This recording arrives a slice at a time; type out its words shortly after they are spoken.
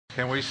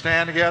Can we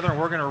stand together and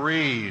we're going to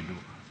read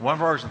one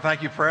verse? And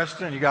thank you,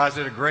 Preston. You guys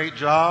did a great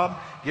job.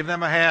 Give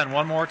them a hand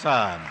one more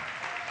time.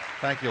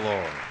 Thank you,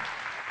 Lord.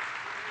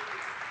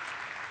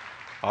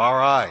 All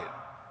right.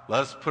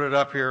 Let's put it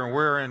up here. And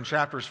we're in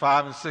chapters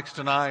 5 and 6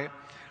 tonight.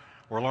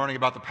 We're learning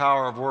about the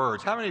power of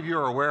words. How many of you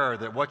are aware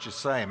that what you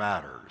say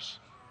matters?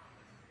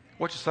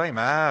 What you say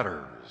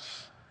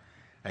matters.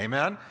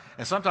 Amen?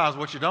 And sometimes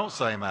what you don't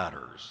say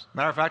matters.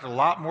 Matter of fact, a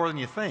lot more than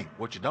you think.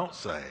 What you don't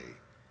say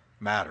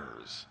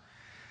matters.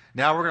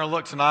 Now we're going to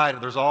look tonight,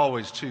 there's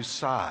always two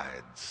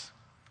sides.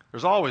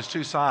 There's always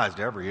two sides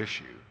to every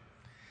issue.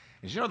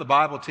 Did you know the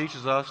Bible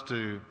teaches us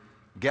to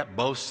get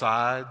both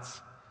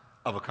sides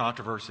of a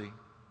controversy?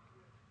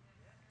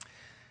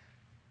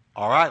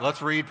 All right,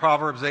 let's read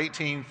Proverbs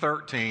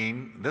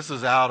 18:13. This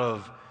is out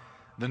of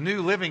the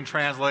New Living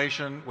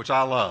Translation, which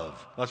I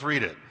love. Let's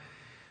read it.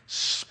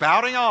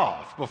 Spouting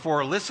off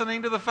before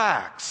listening to the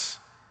facts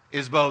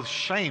is both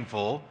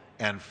shameful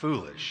and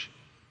foolish.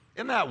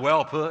 Isn't that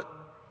well put?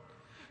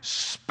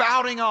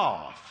 Spouting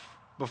off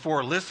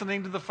before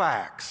listening to the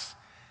facts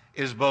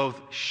is both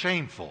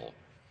shameful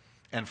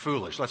and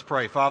foolish. Let's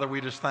pray. Father, we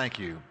just thank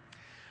you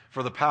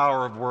for the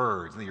power of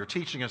words, and that you're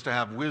teaching us to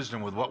have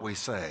wisdom with what we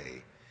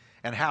say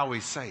and how we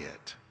say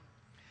it.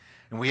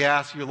 And we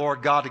ask you,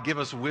 Lord God, to give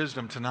us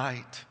wisdom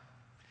tonight.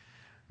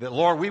 That,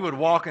 Lord, we would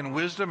walk in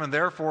wisdom and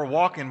therefore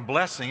walk in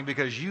blessing,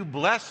 because you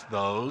bless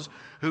those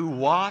who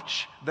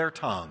watch their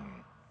tongue.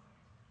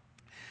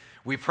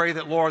 We pray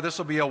that, Lord, this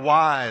will be a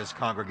wise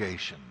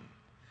congregation,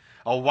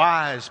 a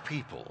wise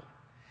people,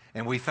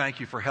 and we thank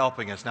you for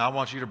helping us. Now I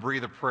want you to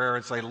breathe a prayer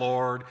and say,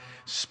 Lord,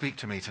 speak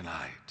to me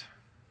tonight.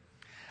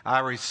 I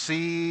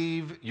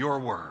receive your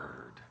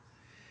word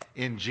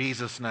in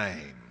Jesus'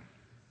 name.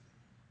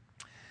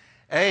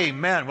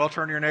 Amen. Well,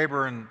 turn to your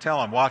neighbor and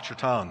tell him, watch your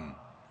tongue.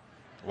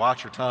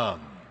 Watch your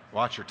tongue.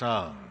 Watch your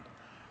tongue.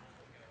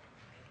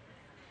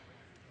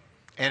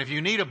 And if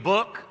you need a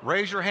book,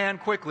 raise your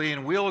hand quickly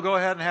and we'll go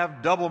ahead and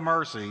have double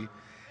mercy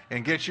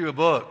and get you a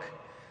book.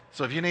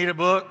 So if you need a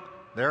book,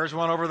 there's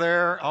one over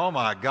there. Oh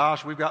my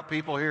gosh, we've got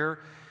people here.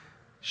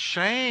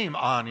 Shame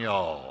on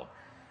y'all.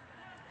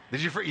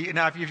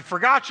 Now, if you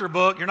forgot your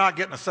book, you're not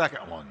getting a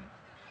second one.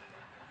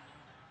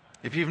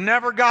 If you've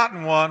never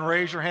gotten one,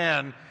 raise your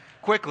hand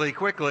quickly.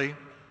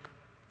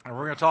 And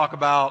we're going to talk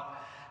about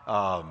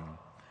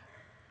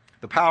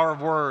the power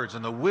of words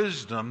and the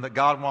wisdom that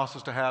God wants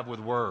us to have with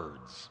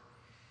words.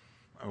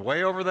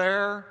 Way over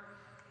there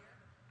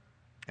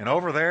and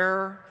over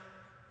there.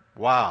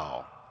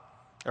 Wow.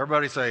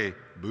 Everybody say,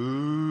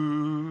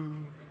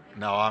 boo.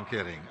 No, I'm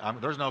kidding.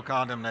 There's no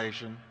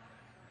condemnation.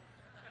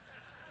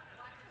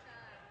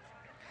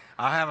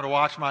 I'm having to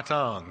watch my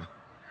tongue.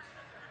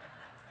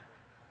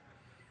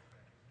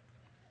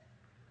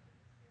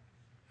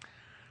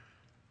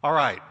 All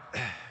right.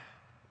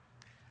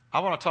 I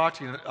want to talk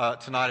to you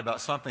tonight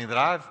about something that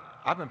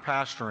I've been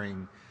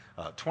pastoring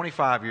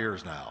 25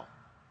 years now.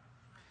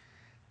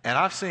 And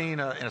I've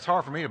seen, and it's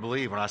hard for me to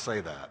believe when I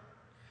say that.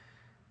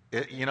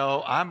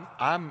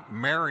 I'm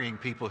marrying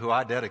people who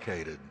I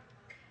dedicated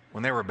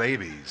when they were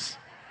babies.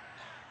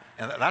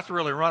 And that's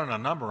really running a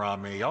number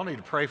on me. Y'all need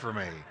to pray for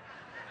me.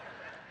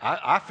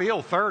 I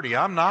feel 30.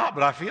 I'm not,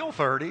 but I feel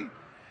 30.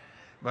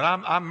 But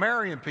I'm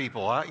marrying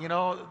people,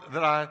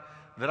 that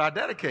I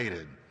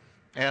dedicated.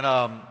 And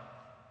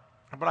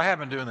but I have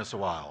been doing this a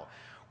while.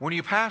 When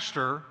you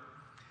pastor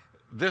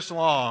this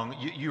long,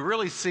 you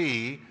really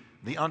see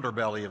the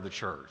underbelly of the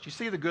church. You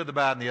see the good, the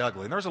bad, and the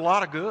ugly. And there's a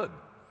lot of good.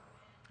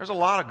 There's a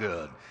lot of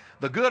good.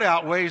 The good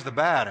outweighs the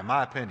bad, in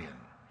my opinion.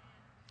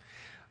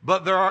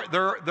 But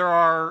there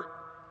are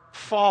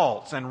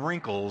faults and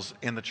wrinkles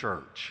in the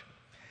church.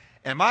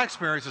 And my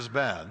experience has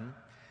been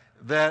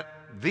that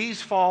these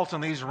faults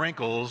and these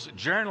wrinkles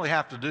generally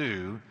have to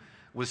do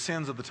with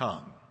sins of the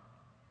tongue.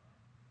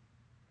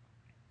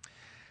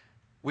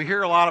 We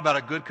hear a lot about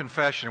a good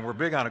confession, and we're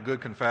big on a good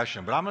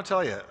confession. But I'm going to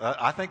tell you,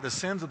 I think the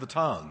sins of the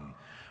tongue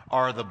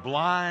are the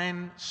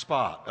blind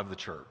spot of the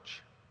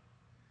church.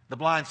 The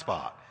blind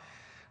spot.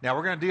 Now,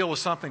 we're going to deal with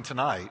something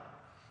tonight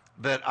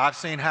that I've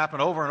seen happen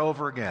over and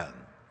over again.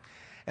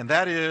 And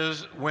that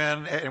is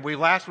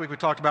last week we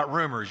talked about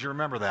rumors. You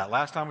remember that.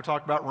 Last time we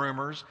talked about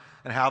rumors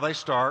and how they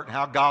start and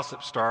how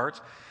gossip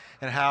starts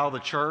and how the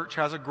church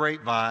has a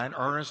grapevine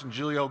Ernest and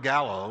Julio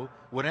Gallo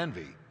would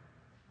envy.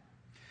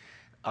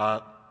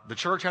 The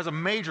church has a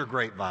major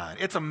grapevine.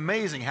 It's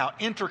amazing how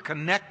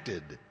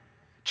interconnected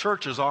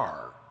churches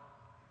are.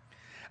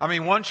 I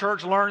mean, one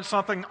church learns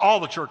something, all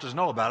the churches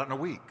know about it in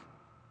a week.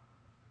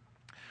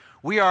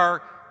 We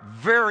are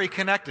very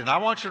connected. I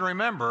want you to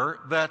remember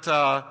that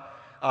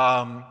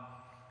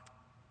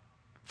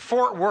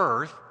Fort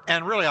Worth,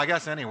 and really I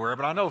guess anywhere,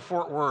 but I know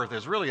Fort Worth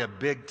is really a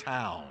big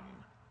town.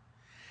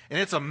 And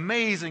it's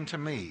amazing to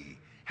me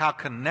how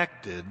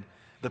connected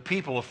the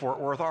people of Fort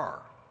Worth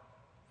are.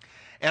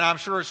 And I'm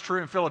sure it's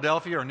true in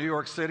Philadelphia or New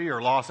York City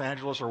or Los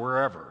Angeles or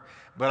wherever.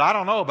 But I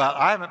don't know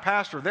I haven't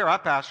pastored there, I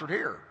pastored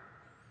here.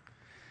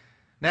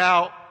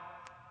 Now,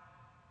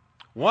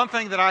 one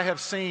thing that I have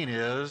seen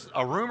is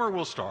a rumor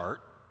will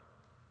start,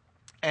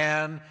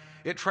 and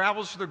it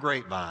travels through the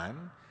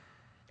grapevine.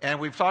 And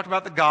we've talked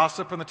about the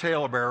gossip and the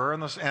talebearer,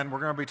 and we're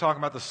going to be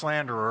talking about the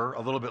slanderer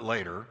a little bit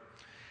later.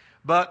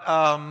 But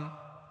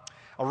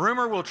a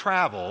rumor will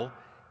travel,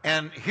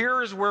 and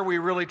here is where we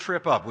really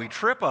trip up. We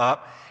trip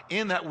up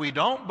in that we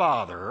don't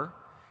bother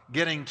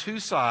getting two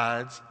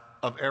sides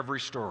of every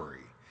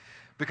story.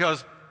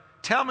 Because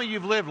tell me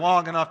you've lived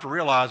long enough to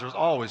realize there's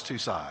always two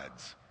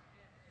sides.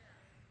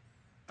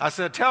 I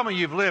said, tell me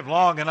you've lived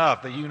long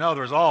enough that you know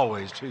there's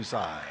always two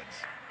sides.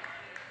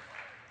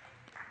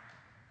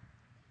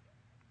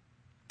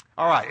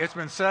 All right, it's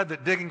been said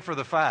that digging for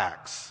the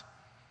facts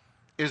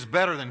is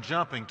better than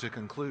jumping to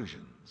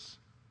conclusions.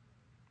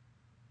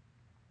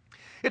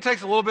 It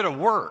takes a little bit of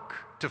work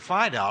to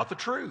find out the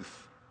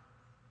truth.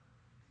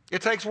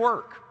 It takes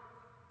work.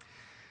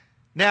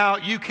 Now,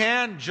 you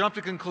can jump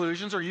to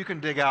conclusions or you can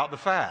dig out the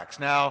facts.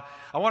 Now,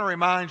 I want to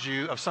remind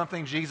you of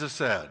something Jesus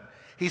said.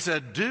 He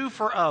said, do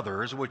for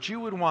others what you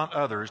would want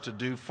others to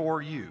do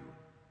for you.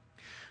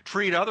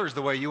 Treat others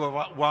the way you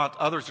would want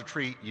others to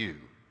treat you.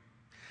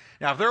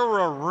 Now, if there were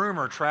a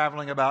rumor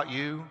traveling about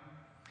you,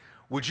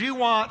 would you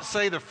want,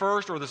 say, the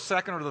first or the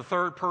second or the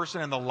third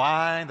person in the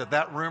line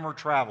that rumor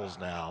travels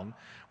down,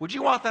 would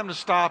you want them to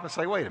stop and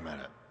say, wait a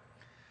minute,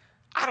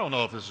 I don't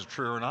know if this is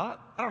true or not.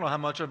 I don't know how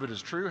much of it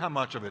is true, how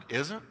much of it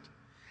isn't.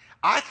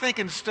 I think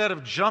instead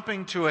of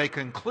jumping to a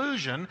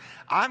conclusion,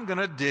 I'm going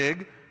to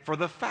dig for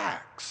the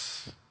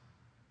facts.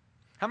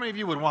 How many of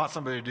you would want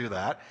somebody to do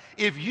that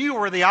if you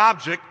were the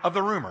object of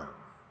the rumor?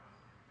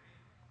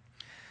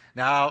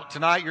 Now,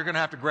 tonight you're going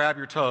to have to grab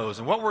your toes.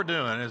 And what we're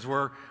doing is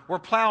we're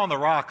plowing the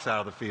rocks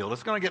out of the field.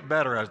 It's going to get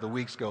better as the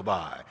weeks go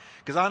by.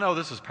 Because I know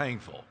this is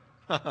painful.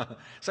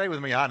 Say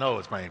with me, I know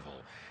it's painful.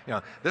 You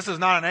know, this is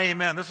not an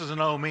amen, this is an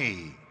oh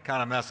me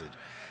kind of message.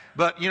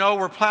 But, you know,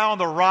 we're plowing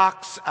the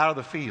rocks out of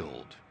the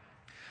field.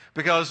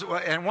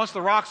 And once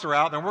the rocks are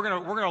out, then we're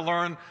going to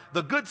learn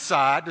the good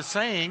side to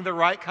saying the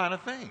right kind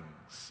of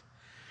things.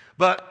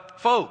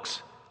 But,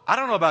 folks, I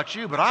don't know about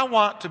you, but I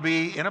want to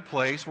be in a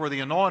place where the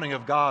anointing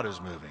of God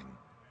is moving.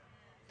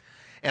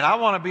 And I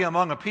want to be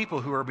among a people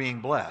who are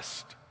being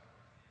blessed.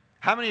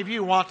 How many of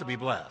you want to be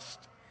blessed?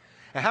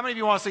 And how many of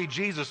you want to see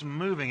Jesus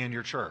moving in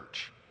your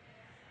church?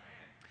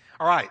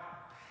 All right,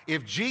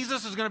 if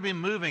Jesus is going to be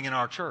moving in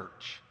our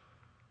church,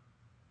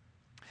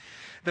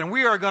 then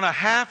we are going to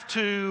have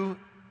to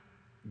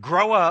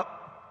grow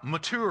up,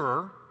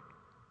 mature,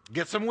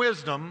 get some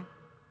wisdom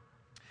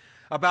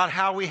about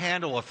how we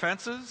handle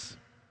offenses,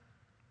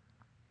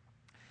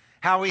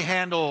 how we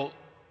handle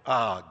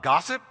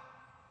gossip,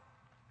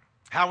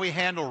 how we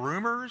handle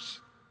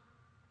rumors.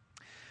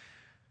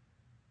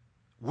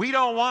 We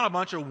don't want a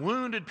bunch of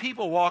wounded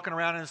people walking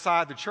around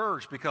inside the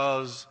church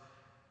because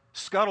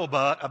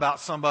scuttlebutt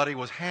about somebody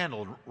was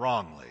handled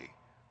wrongly.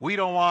 We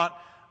don't want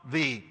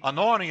the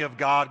anointing of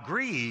God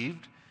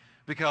grieved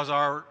because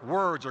our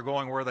words are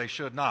going where they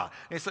should not.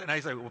 And they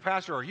say, well,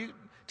 Pastor, are you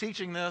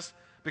teaching this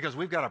because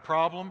we've got a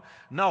problem?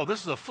 No,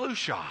 this is a flu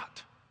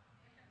shot.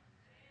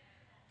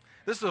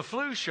 This is a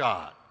flu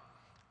shot.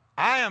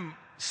 I am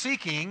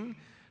seeking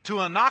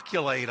to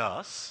inoculate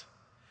us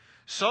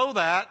so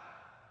that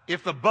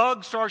if the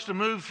bug starts to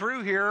move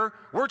through here,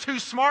 we're too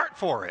smart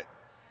for it.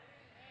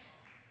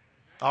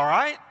 All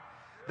right?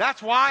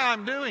 That's why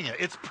I'm doing it.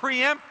 It's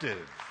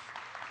preemptive.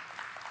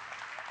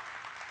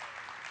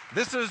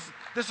 This is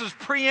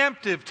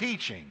preemptive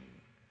teaching.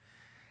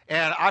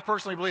 And I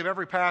personally believe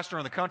every pastor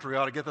in the country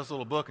ought to get this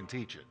little book and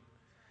teach it.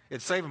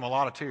 It'd save them a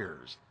lot of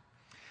tears.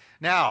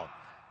 Now,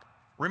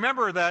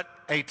 remember that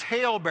a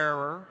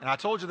talebearer, and I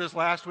told you this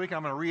last week,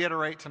 I'm going to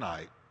reiterate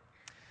tonight,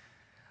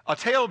 a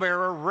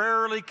talebearer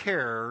rarely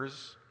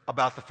cares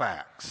about the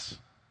facts.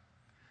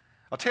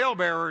 A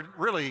talebearer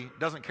really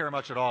doesn't care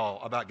much at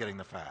all about getting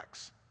the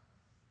facts.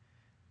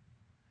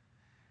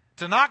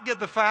 To not get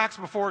the facts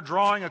before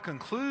drawing a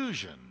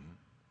conclusion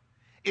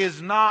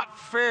is not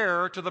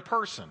fair to the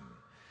person,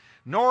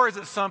 nor is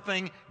it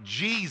something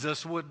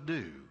Jesus would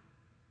do.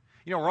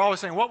 You know, we're always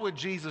saying, what would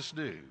Jesus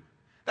do?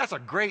 That's a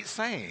great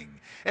saying,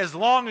 as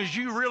long as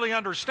you really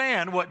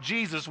understand what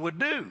Jesus would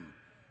do.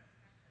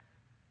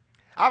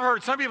 I've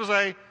heard some people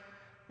say,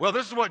 well,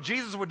 this is what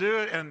Jesus would do,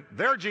 and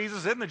their Jesus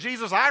isn't the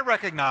Jesus I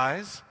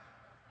recognize.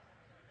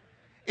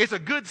 It's a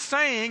good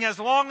saying as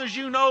long as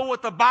you know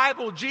what the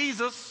Bible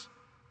Jesus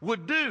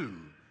would do.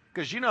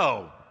 Because, you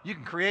know, you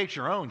can create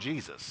your own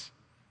Jesus.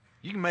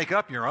 You can make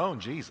up your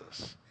own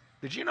Jesus.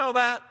 Did you know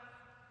that?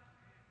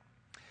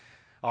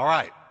 All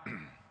right.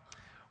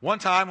 One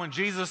time when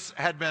Jesus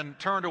had been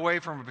turned away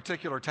from a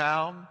particular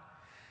town,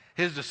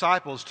 his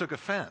disciples took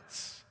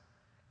offense,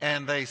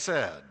 and they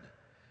said,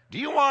 do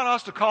you want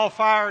us to call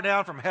fire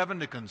down from heaven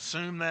to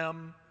consume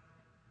them?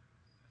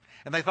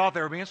 And they thought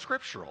they were being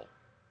scriptural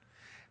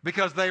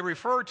because they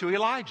referred to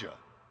Elijah.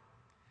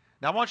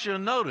 Now I want you to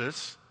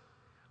notice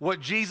what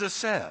Jesus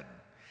said.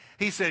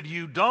 He said,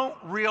 you don't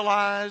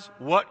realize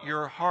what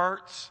your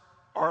hearts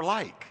are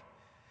like.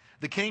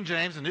 The King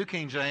James, the New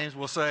King James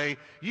will say,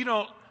 you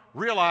don't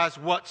realize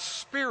what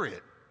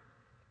spirit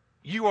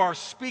you are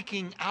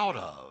speaking out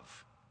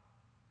of.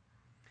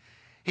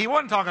 He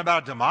wasn't talking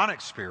about a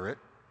demonic spirit.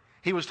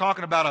 He was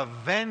talking about a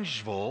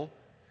vengeful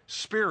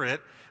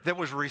spirit that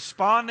was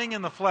responding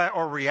in the flesh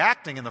or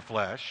reacting in the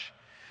flesh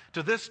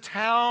to this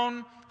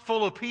town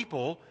full of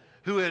people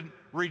who had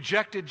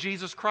rejected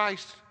Jesus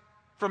Christ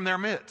from their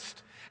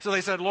midst. So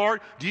they said,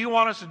 Lord, do you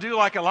want us to do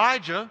like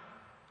Elijah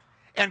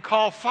and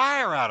call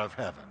fire out of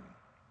heaven?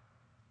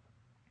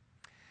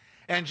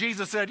 And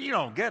Jesus said, you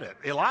don't get it.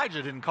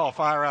 Elijah didn't call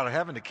fire out of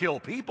heaven to kill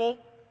people.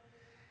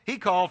 He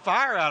called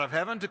fire out of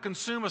heaven to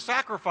consume a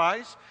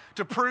sacrifice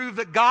to prove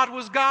that God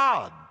was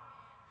God.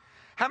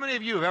 How many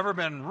of you have ever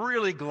been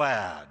really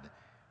glad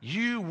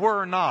you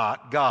were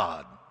not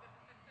God?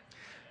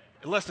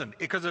 Listen,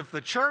 because if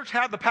the church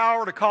had the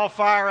power to call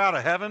fire out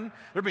of heaven,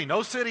 there'd be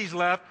no cities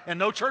left and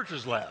no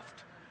churches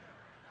left.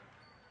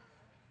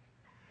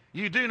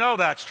 You do know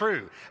that's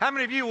true. How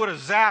many of you would have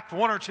zapped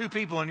one or two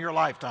people in your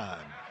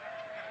lifetime?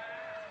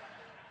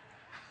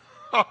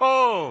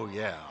 Oh,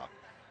 yeah.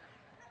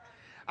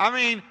 I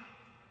mean,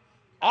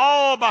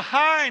 all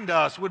behind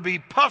us would be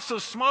puffs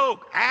of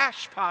smoke,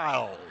 ash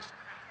piles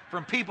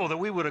from people that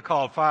we would have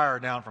called fire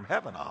down from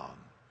heaven on.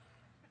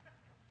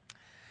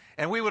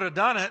 And we would have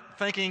done it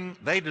thinking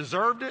they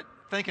deserved it,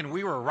 thinking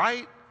we were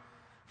right,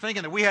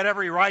 thinking that we had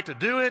every right to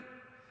do it,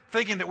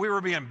 thinking that we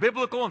were being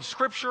biblical and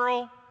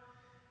scriptural.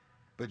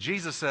 But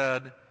Jesus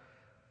said,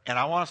 and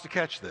I want us to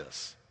catch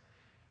this,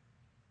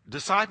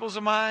 disciples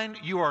of mine,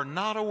 you are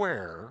not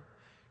aware,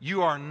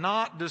 you are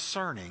not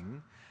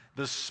discerning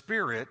the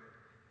spirit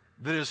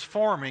that is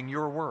forming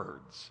your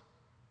words.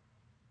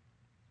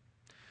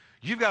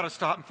 You've got to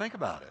stop and think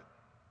about it.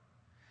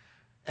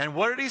 And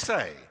what did he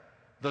say?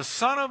 The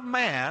Son of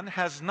Man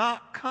has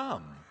not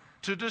come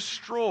to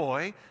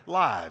destroy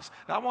lives.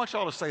 Now I want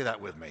y'all to say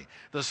that with me.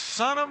 The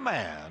Son of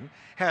Man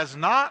has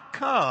not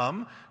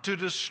come to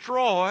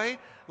destroy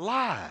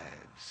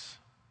lives.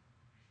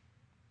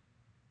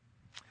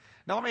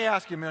 Now let me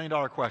ask you a $1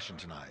 million question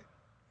tonight.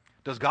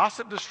 Does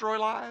gossip destroy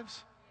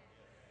lives?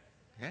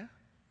 Yeah.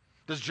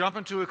 Does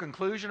jumping to a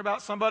conclusion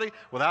about somebody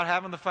without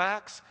having the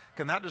facts,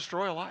 can that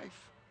destroy a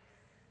life?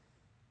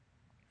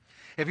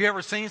 Have you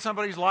ever seen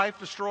somebody's life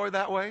destroyed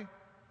that way?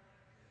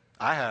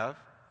 I have.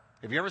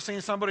 Have you ever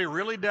seen somebody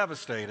really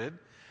devastated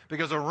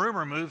because a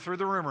rumor moved through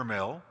the rumor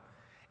mill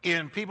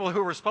in people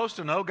who were supposed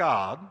to know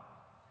God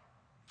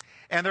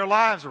and their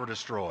lives were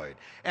destroyed?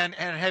 And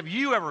have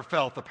you ever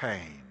felt the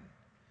pain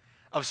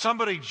of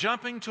somebody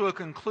jumping to a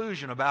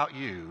conclusion about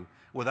you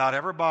without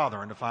ever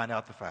bothering to find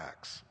out the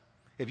facts?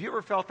 Have you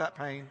ever felt that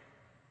pain?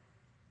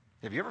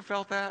 Have you ever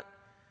felt that?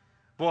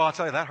 Boy, I'll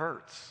tell you, that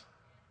hurts.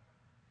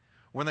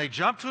 When they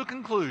jump to a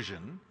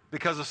conclusion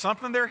because of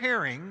something they're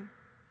hearing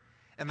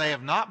and they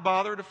have not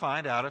bothered to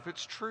find out if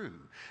it's true.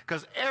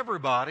 Because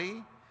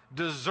everybody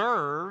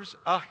deserves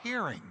a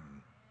hearing.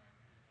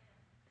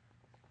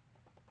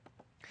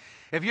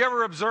 Have you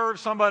ever observed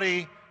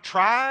somebody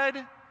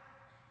tried,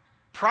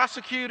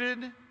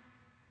 prosecuted,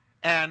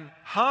 and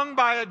hung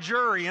by a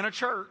jury in a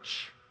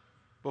church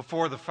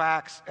before the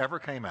facts ever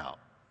came out?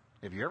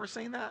 Have you ever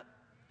seen that?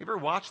 You ever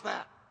watched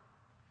that?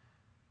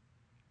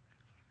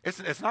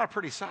 It's not a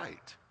pretty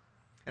sight.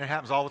 And it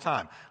happens all the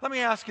time. Let me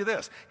ask you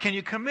this. Can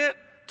you commit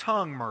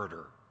tongue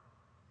murder?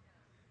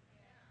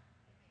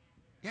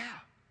 Yeah.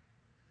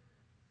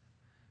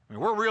 I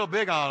mean, we're real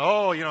big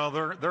on,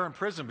 they're in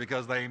prison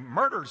because they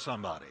murdered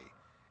somebody.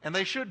 And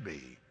they should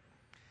be.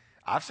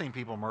 I've seen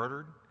people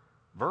murdered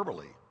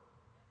verbally.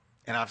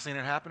 And I've seen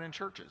it happen in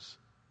churches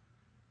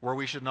where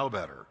we should know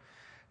better.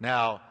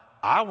 Now,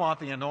 I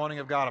want the anointing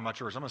of God in my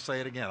church. I'm going to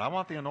say it again. I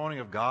want the anointing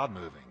of God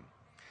moving.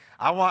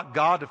 I want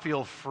God to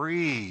feel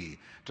free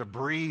to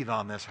breathe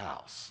on this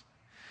house.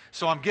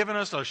 So I'm giving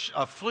us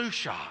a flu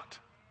shot.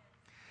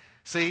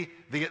 See,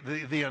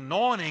 the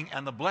anointing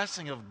and the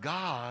blessing of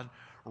God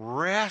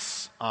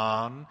rests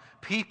on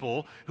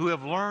people who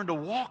have learned to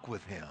walk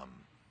with Him.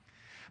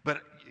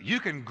 But you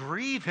can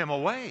grieve Him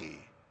away,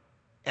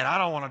 and I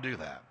don't want to do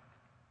that.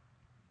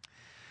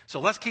 So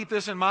let's keep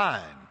this in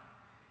mind.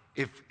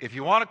 If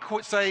you want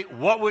to say,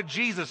 what would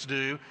Jesus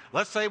do?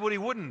 Let's say what He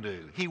wouldn't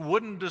do. He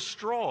wouldn't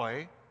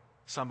destroy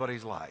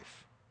somebody's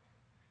life.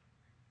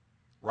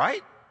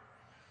 Right?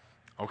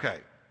 Okay.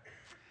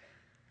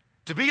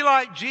 To be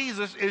like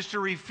Jesus is to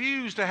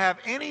refuse to have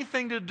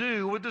anything to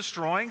do with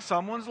destroying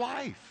someone's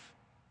life.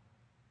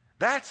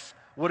 That's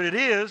what it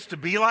is to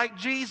be like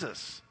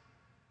Jesus.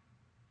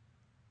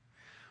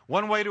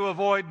 One way to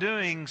avoid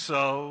doing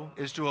so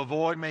is to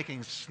avoid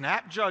making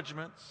snap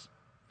judgments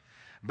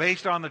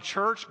based on the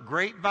church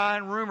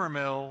grapevine rumor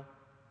mill,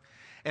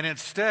 and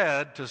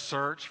instead to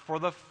search for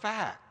the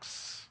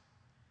facts.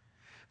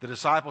 The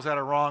disciples had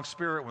a wrong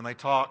spirit when they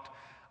talked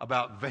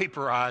about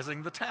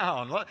vaporizing the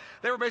town.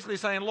 They were basically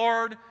saying,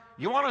 Lord,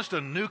 you want us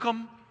to nuke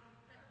them?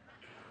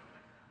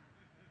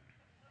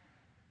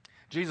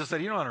 Jesus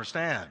said, you don't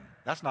understand.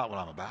 That's not what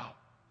I'm about.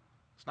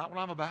 It's not what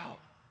I'm about.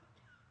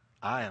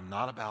 I am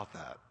not about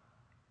that.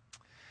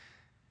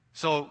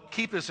 So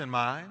keep this in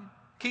mind.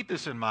 Keep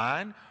this in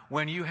mind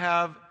when you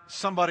have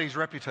somebody's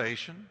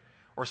reputation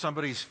or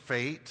somebody's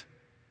fate,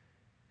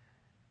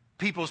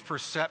 people's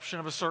perception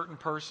of a certain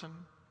person,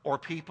 or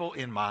people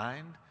in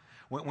mind,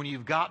 when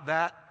you've got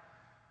that,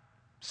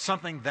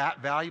 something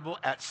that valuable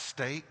at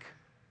stake,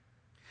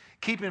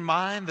 keep in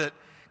mind that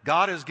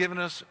God has given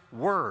us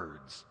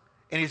words,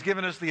 and He's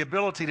given us the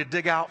ability to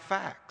dig out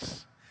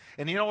facts.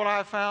 And you know what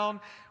I've found?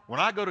 When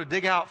I go to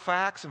dig out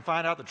facts and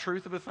find out the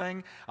truth of a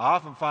thing, I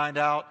often find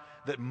out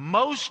that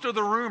most of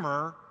the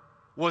rumor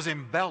was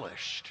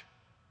embellished.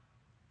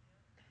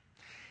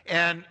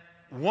 And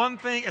one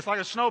thing, it's like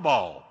a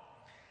snowball.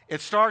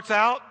 It starts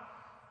out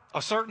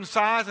a certain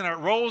size and it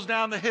rolls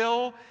down the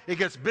hill. It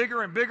gets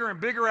bigger and bigger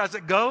and bigger as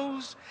it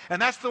goes.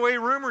 And that's the way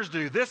rumors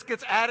do. This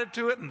gets added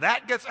to it and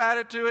that gets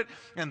added to it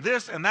and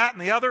this and that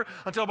and the other,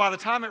 until by the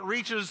time it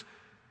reaches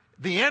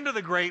the end of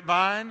the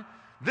grapevine,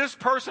 this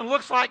person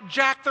looks like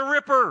Jack the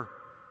Ripper,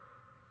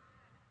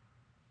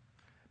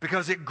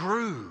 because it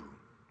grew.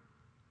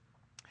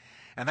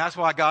 And that's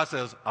why God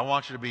says, I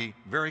want you to be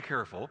very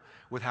careful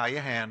with how you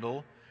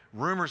handle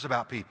rumors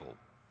about people,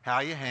 how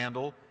you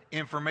handle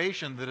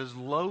information that is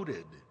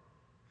loaded.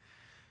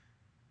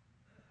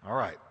 All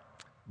right.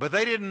 But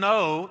they didn't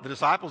know, the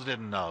disciples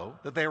didn't know,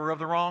 that they were of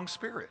the wrong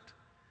spirit.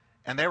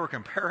 And they were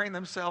comparing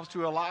themselves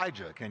to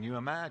Elijah. Can you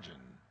imagine?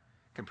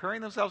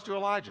 Comparing themselves to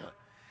Elijah.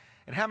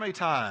 And how many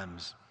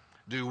times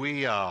do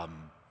we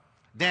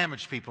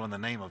damage people in the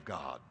name of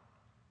God?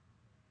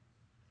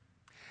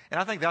 And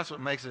I think that's what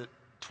makes it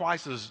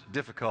twice as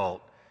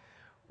difficult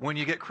when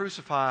you get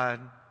crucified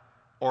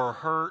or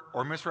hurt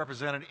or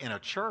misrepresented in a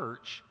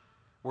church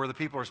where the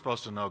people are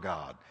supposed to know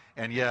God.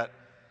 And yet,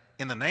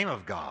 in the name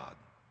of God,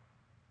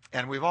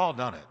 and we've all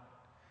done it,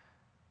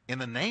 in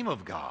the name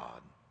of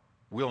God,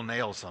 we'll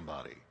nail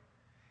somebody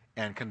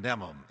and condemn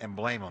them and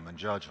blame them and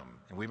judge them.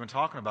 And we've been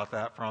talking about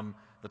that from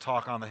the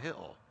talk on the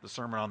hill, the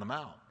Sermon on the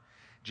Mount.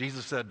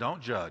 Jesus said,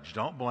 don't judge,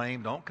 don't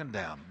blame, don't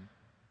condemn.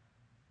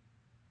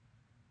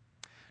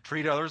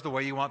 Treat others the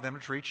way you want them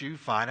to treat you.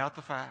 Find out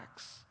the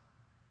facts.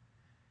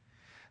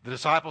 The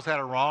disciples had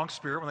a wrong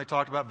spirit when they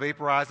talked about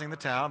vaporizing the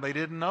town. They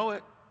didn't know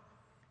it,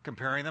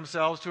 comparing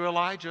themselves to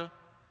Elijah.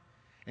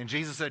 And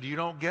Jesus said, you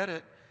don't get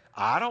it.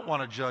 I don't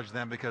want to judge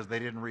them because they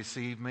didn't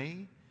receive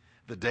me.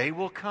 The day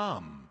will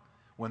come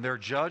when they're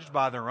judged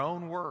by their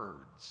own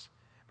words.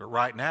 But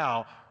right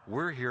now,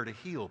 we're here to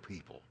heal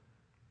people.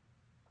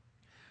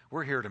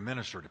 We're here to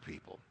minister to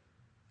people.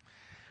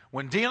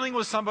 When dealing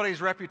with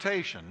somebody's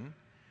reputation,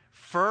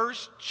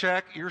 first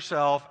check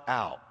yourself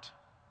out.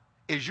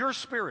 Is your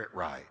spirit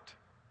right?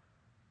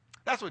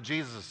 That's what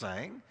Jesus is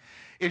saying.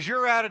 Is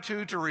your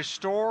attitude to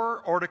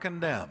restore or to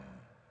condemn?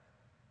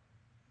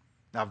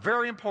 Now,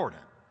 very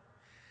important.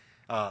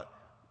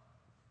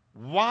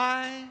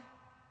 Why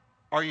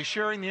are you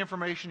sharing the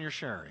information you're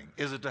sharing?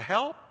 Is it to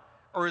help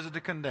or is it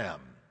to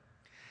condemn?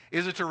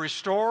 Is it to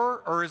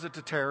restore or is it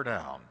to tear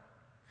down?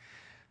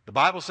 The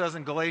Bible says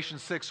in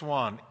Galatians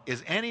 6:1,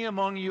 is any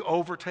among you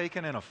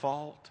overtaken in a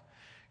fault?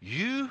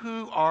 You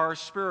who are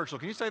spiritual.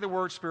 Can you say the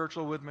word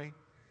spiritual with me?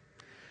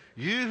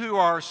 You who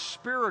are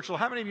spiritual.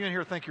 How many of you in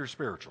here think you're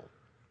spiritual?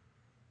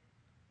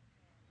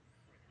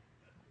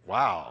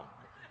 Wow.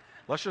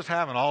 Let's just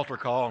have an altar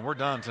call and we're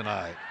done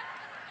tonight.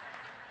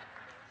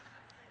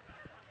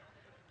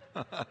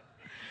 I'm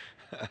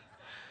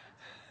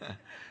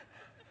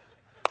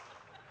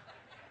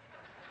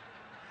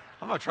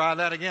going to try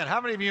that again.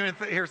 How many of you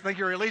here think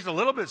you're at least a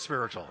little bit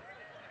spiritual?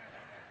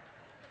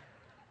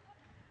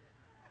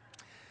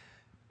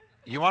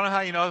 You want to know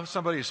how you know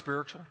somebody is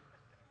spiritual?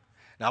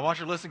 Now, I want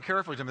you to listen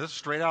carefully to me. This is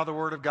straight out of the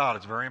Word of God.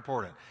 It's very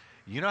important.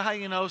 You know how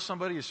you know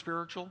somebody is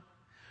spiritual?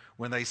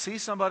 When they see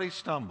somebody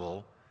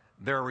stumble,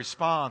 their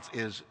response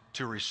is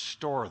to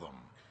restore them.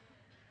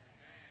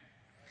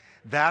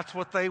 That's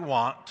what they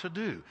want to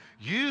do.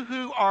 You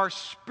who are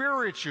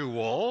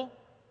spiritual,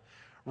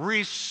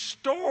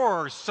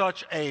 restore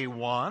such a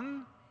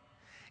one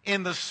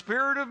in the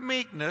spirit of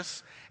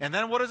meekness. And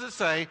then what does it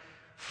say?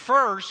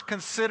 First,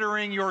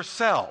 considering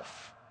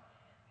yourself.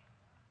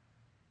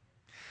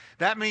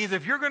 That means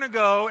if you're going to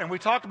go, and we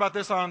talked about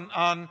this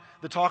on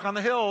the Talk on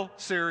the Hill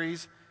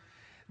series,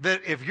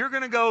 that if you're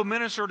going to go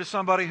minister to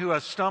somebody who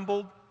has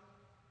stumbled,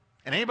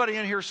 and anybody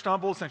in here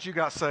stumbled since you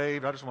got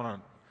saved, I just want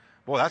to,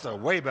 boy, that's a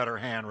way better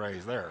hand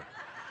raised there.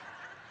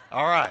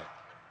 All right.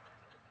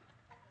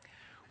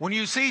 When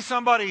you see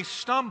somebody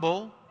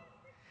stumble,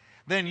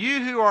 then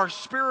you who are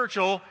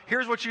spiritual,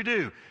 here's what you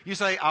do. You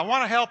say, I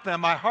want to help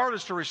them. My heart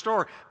is to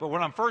restore. But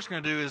what I'm first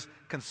going to do is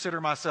consider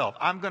myself.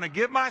 I'm going to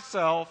give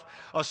myself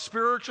a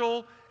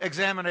spiritual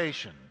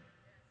examination.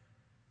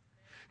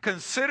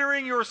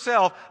 Considering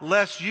yourself,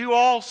 lest you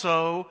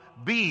also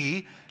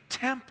be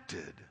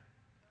tempted.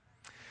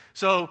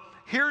 So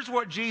here's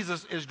what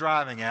Jesus is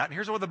driving at, and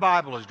here's what the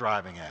Bible is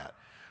driving at.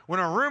 When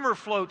a rumor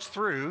floats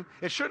through,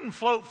 it shouldn't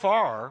float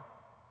far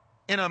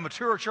in a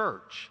mature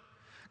church.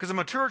 Because a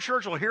mature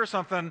church will hear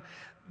something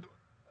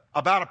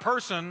about a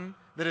person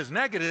that is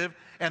negative,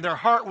 and their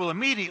heart will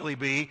immediately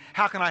be,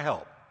 how can I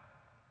help?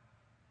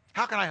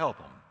 How can I help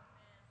them?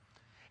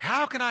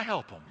 How can I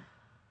help them?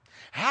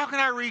 How can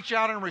I reach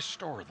out and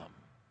restore them?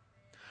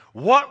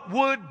 What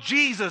would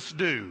Jesus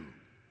do?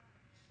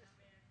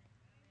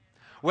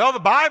 Well, the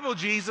Bible,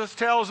 Jesus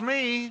tells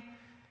me,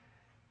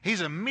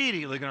 he's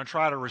immediately going to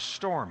try to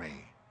restore me.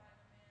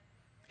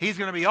 He's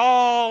going to be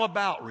all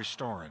about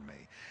restoring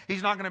me.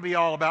 He's not going to be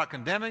all about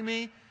condemning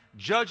me,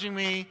 judging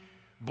me,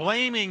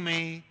 blaming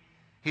me.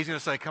 He's going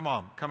to say, come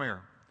on, come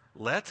here.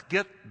 Let's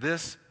get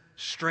this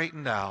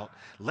straightened out.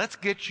 Let's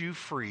get you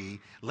free.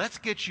 Let's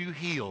get you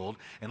healed.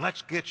 And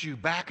let's get you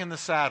back in the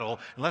saddle.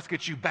 And let's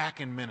get you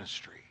back in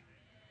ministry.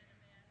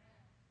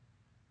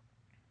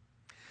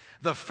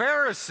 The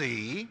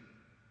Pharisee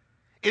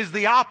is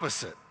the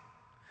opposite.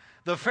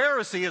 The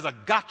Pharisee is a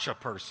gotcha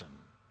person.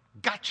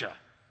 Gotcha.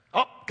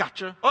 Oh,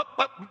 gotcha. Oh,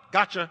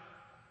 gotcha.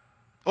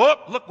 Oh,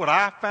 look what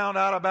I found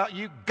out about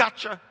you.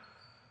 Gotcha.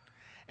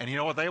 And you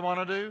know what they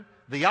want to do?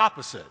 The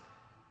opposite.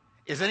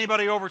 Is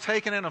anybody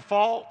overtaken in a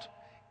fault?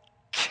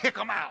 Kick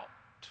them out.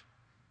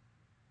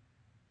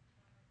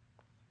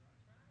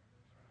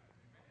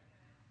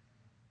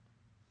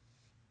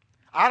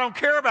 I don't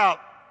care about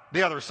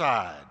the other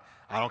side.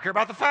 I don't care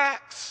about the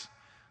facts.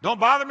 Don't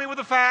bother me with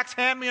the facts.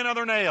 Hand me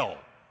another nail.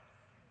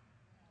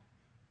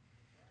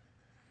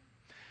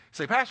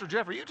 Say, Pastor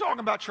Jeff, are you talking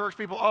about church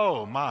people?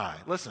 Oh, my.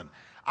 Listen,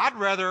 I'd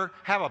rather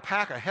have a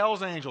pack of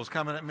Hell's Angels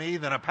coming at me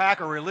than a pack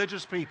of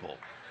religious people.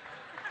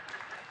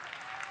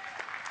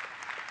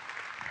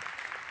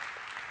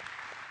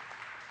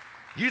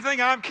 You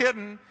think I'm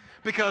kidding?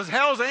 Because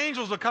Hell's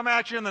Angels will come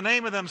at you in the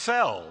name of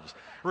themselves.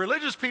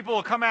 Religious people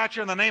will come at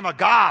you in the name of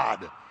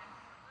God.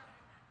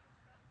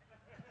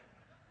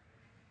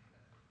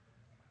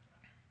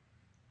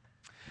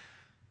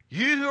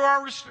 You who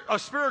are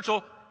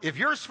spiritual, if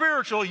you're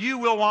spiritual, you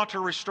will want to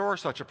restore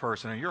such a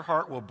person, and your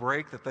heart will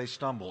break that they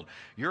stumbled.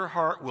 Your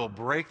heart will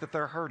break that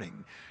they're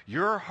hurting.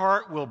 Your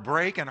heart will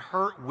break and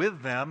hurt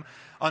with them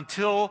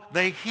until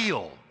they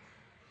heal.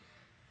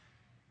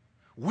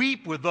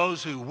 Weep with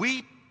those who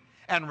weep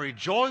and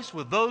rejoice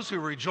with those who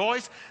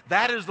rejoice.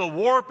 That is the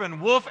warp and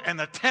woof and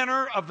the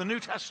tenor of the New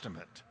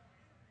Testament.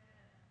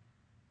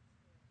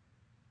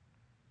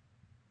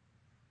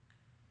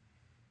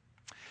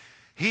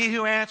 He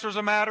who answers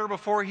a matter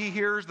before he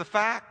hears the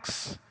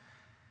facts,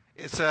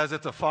 it says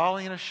it's a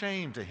folly and a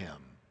shame to him.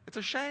 It's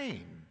a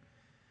shame.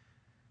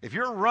 If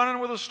you're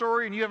running with a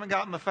story and you haven't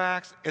gotten the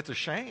facts, it's a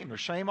shame. There's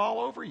shame all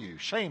over you.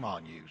 Shame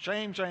on you.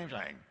 Shame, shame,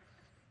 shame.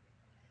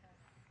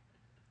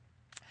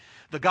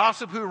 The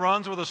gossip who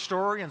runs with a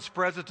story and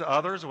spreads it to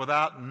others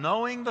without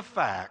knowing the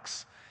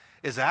facts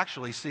is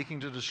actually seeking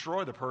to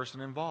destroy the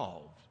person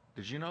involved.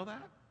 Did you know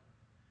that?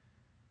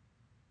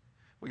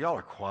 Well, y'all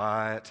are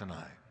quiet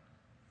tonight.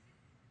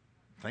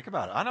 Think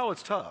about it. I know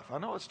it's tough. I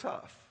know it's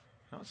tough.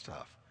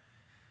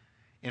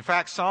 In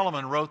fact,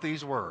 Solomon wrote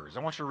these words. I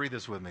want you to read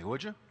this with me,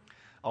 would you?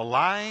 A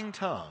lying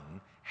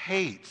tongue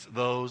hates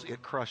those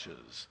it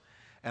crushes,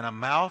 and a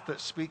mouth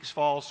that speaks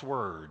false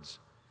words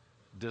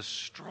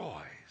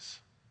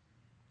destroys.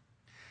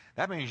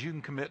 That means you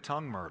can commit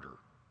tongue murder.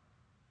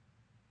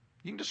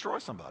 You can destroy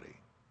somebody.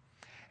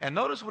 And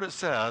notice what it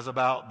says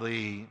about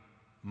the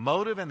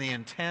motive and the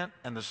intent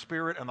and the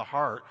spirit and the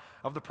heart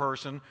of the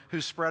person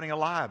who's spreading a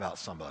lie about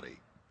somebody.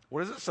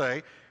 What does it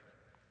say?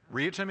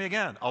 Read it to me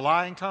again. A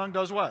lying tongue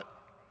does what?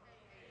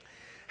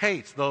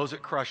 Hates those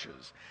it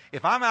crushes.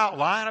 If I'm out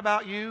lying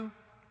about you,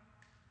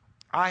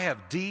 I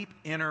have deep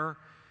inner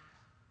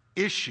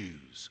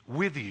issues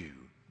with you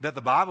that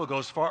the Bible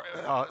goes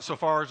so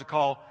far as to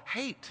call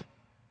hate.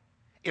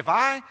 If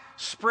I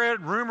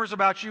spread rumors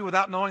about you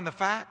without knowing the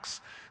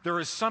facts, there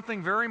is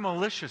something very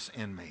malicious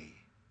in me.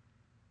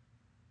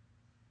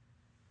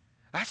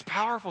 That's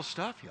powerful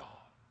stuff, y'all.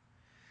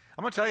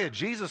 I'm going to tell you,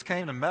 Jesus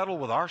came to meddle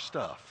with our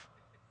stuff.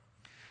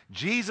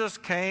 Jesus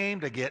came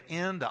to get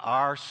into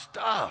our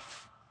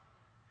stuff.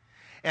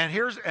 And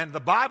the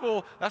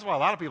Bible, that's why a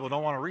lot of people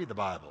don't want to read the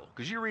Bible.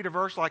 Because you read a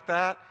verse like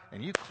that,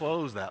 and you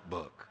close that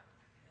book.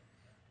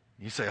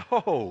 You say,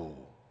 oh.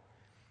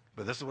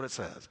 But this is what it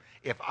says.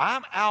 If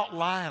I'm out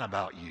lying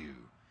about you,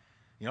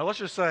 let's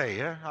just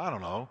say, I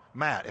don't know,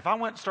 Matt. If I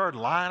went and started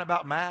lying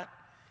about Matt,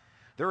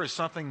 there is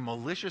something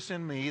malicious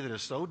in me that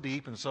is so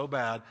deep and so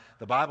bad.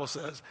 The Bible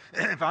says,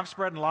 if I'm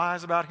spreading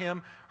lies about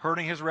him,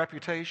 hurting his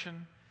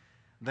reputation,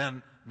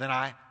 then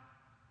I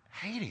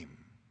hate him.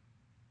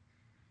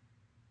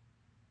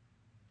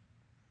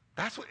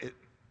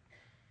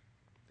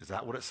 Is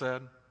that what it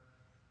said?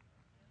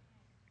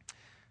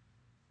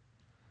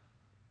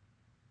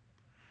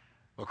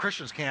 Well,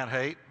 Christians can't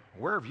hate.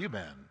 Where have you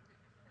been?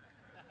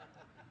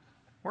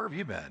 Where have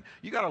you been?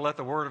 You got to let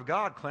the Word of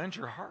God cleanse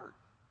your heart.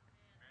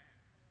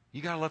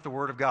 You got to let the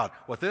Word of God.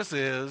 What this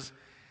is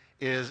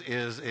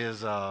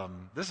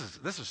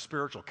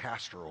spiritual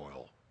castor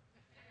oil.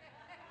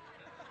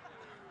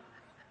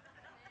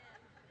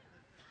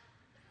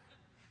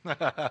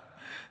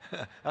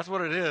 That's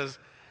what it is.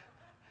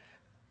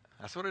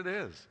 That's what it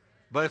is.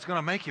 But it's going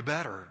to make you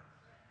better.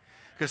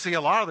 Because, see,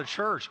 a lot of the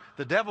church,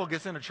 the devil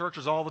gets into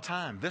churches all the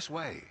time this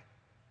way.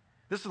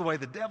 This is the way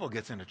the devil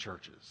gets into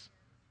churches.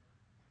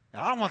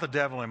 Now, I don't want the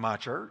devil in my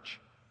church.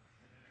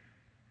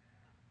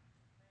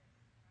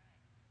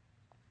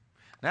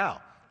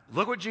 Now,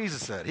 look what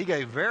Jesus said. He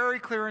gave very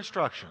clear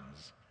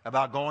instructions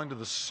about going to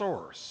the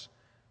source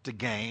to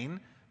gain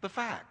the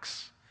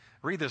facts.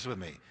 Read this with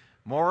me.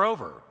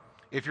 Moreover,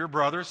 if your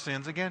brother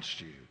sins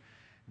against you,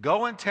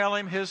 go and tell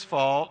him his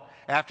fault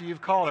after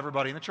you've called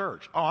everybody in the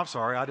church. Oh, I'm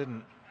sorry,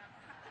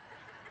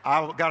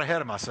 I got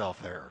ahead of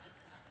myself there.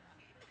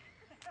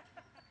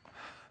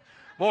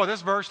 Boy,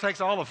 this verse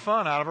takes all the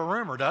fun out of a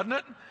rumor, doesn't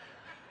it?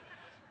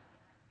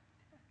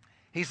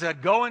 He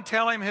said, go and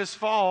tell him his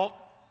fault.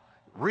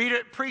 Read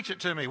it, preach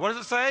it to me. What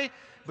does it say?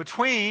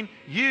 Between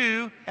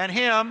you and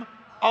him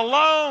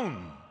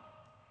alone.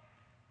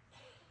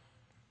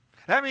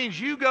 That means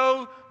you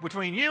go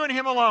between you and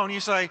him alone. You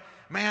say,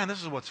 man,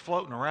 this is what's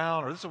floating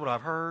around, or this is what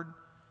I've heard.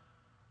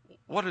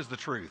 What is the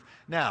truth?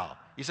 Now,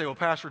 you say, well,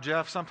 Pastor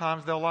Jeff,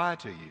 sometimes they'll lie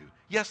to you.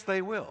 Yes,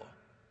 they will.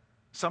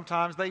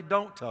 Sometimes they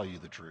don't tell you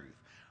the truth.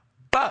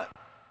 But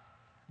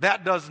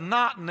that does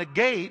not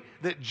negate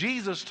that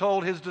Jesus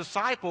told his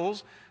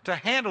disciples to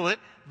handle it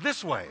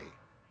this way.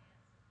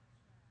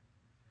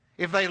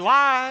 If they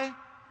lie,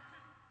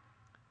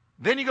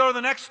 then you go to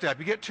the next step.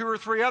 You get 2 or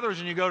 3 others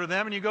and you go to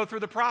them and you go through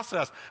the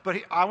process. But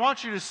I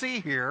want you to see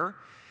here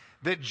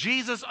that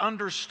Jesus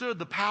understood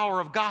the power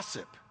of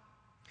gossip.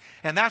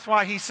 And that's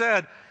why he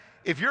said,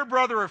 if your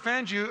brother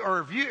offends you,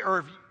 or if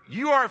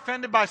you are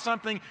offended by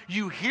something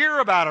you hear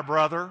about a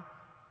brother,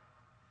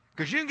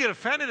 because you can get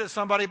offended at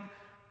somebody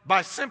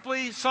by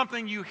simply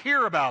something you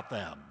hear about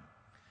them.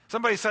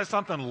 Somebody says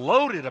something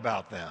loaded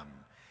about them,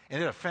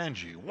 and it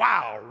offends you.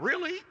 Wow,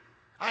 really?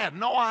 I had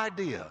no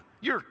idea.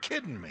 You're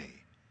kidding me.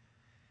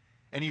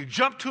 And you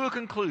jump to a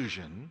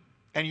conclusion,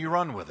 and you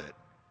run with it.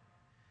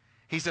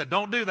 He said,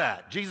 don't do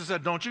that. Jesus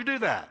said, don't you do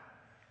that.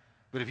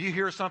 But if you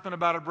hear something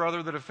about a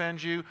brother that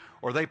offends you,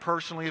 or they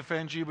personally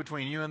offend you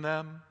between you and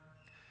them,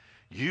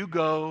 you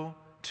go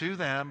to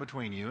them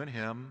between you and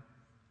him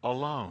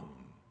alone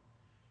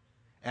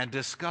and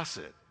discuss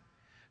it.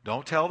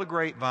 Don't tell the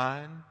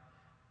grapevine.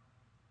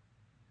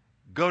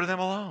 Go to them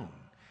alone.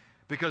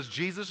 Because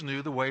Jesus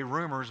knew the way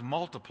rumors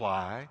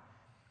multiply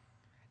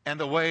and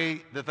the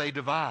way that they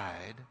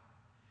divide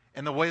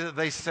and the way that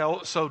they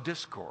sow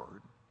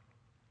discord.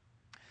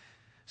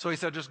 So he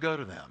said, just go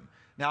to them.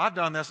 Now, I've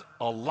done this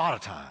a lot of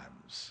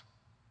times.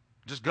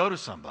 Just go to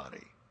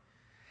somebody.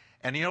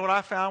 And you know what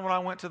I found when I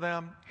went to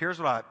them? Here's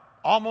what I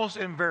almost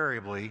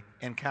invariably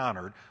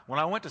encountered when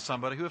I went to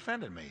somebody who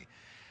offended me.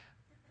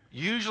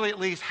 Usually at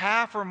least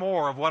half or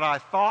more of what I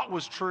thought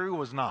was true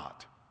was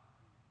not.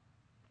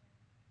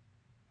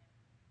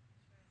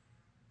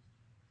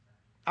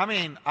 I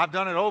mean, I've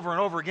done it over and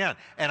over again.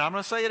 And I'm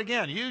going to say it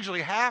again.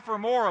 Usually half or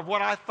more of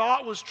what I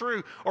thought was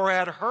true or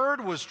had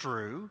heard was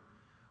true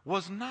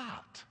was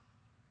not.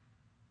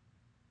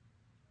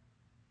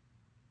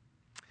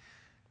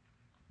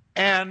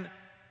 And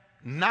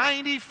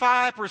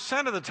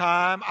 95% of the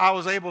time, I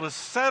was able to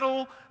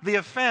settle the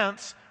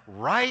offense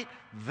right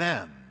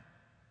then.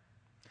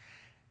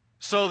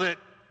 So that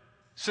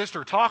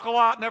Sister Talk a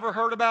Lot never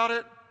heard about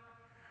it.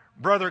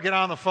 Brother Get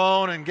on the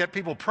Phone and Get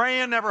People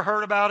Praying never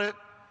heard about it.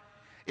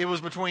 It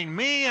was between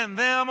me and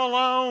them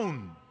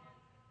alone.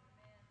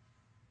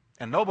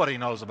 And nobody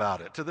knows about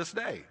it to this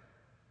day.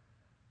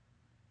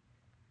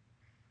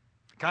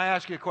 Can I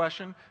ask you a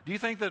question? Do you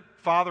think that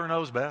Father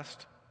knows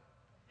best?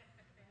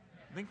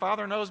 You think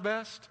Father knows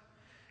best?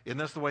 Isn't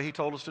this the way he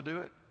told us to do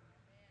it?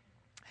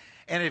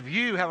 And if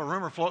you have a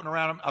rumor floating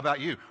around about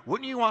you,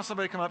 wouldn't you want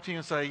somebody to come up to you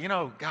and say, you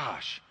know,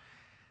 gosh,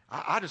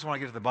 I just want to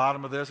get to the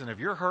bottom of this, and if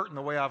you're hurting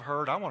the way I've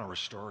heard, I want to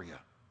restore you.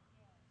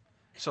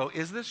 So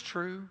is this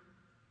true?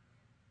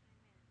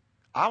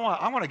 I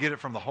want to get it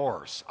from the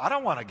horse. I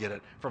don't want to get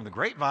it from the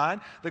grapevine.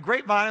 The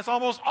grapevine is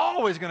almost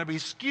always going to be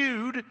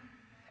skewed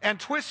and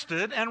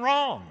twisted and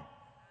wrong.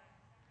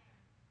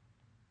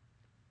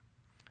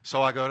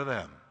 So I go to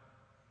them.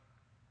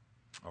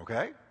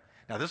 Okay?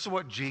 Now, this is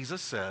what Jesus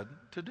said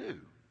to do.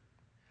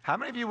 How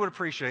many of you would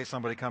appreciate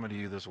somebody coming to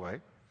you this way?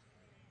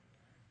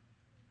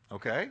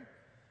 Okay?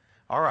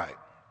 All right.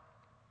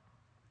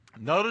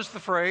 Notice the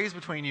phrase,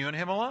 between you and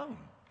him alone.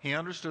 He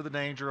understood the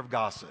danger of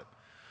gossip.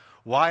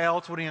 Why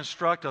else would he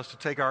instruct us to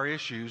take our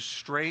issues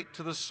straight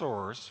to the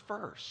source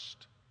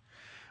first?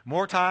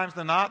 More times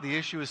than not, the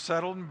issue is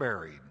settled and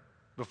buried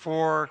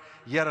before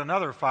yet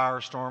another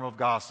firestorm of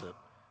gossip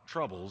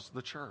troubles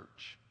the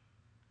church.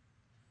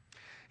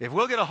 If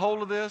we'll get a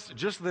hold of this,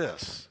 just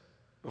this,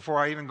 before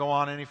I even go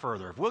on any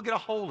further, if we'll get a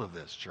hold of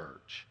this,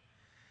 church,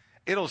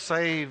 it'll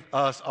save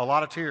us a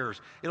lot of tears.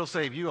 It'll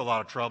save you a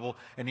lot of trouble.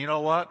 And you know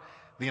what?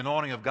 The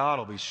anointing of God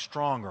will be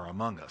stronger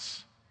among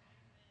us.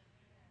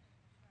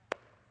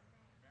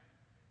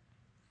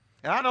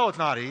 And I know it's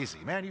not easy.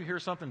 Man, you hear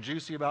something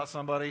juicy about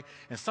somebody,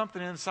 and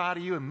something inside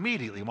of you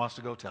immediately wants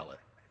to go tell it.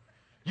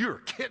 You're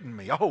kidding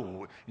me.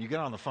 Oh, you get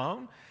on the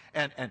phone,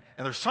 and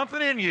there's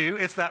something in you.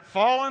 It's that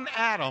fallen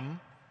Adam.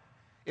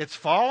 It's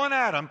fallen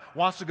Adam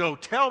wants to go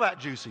tell that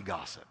juicy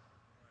gossip.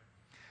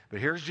 But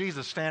here's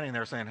Jesus standing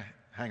there saying,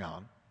 hang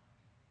on.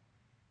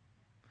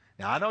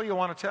 Now, I know you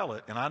want to tell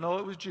it, and I know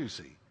it was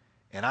juicy,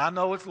 and I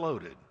know it's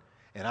loaded,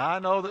 and I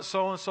know that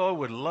so-and-so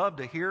would love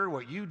to hear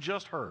what you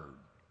just heard.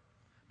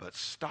 But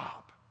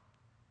stop.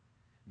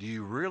 Do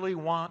you really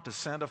want to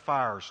send a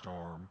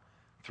firestorm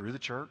through the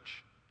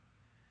church?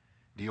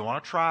 Do you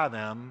want to try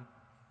them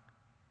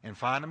and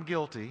find them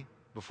guilty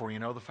before you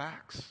know the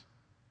facts?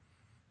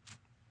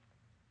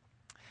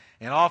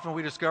 And often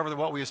we discover that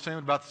what we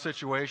assumed about the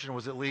situation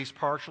was at least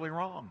partially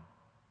wrong.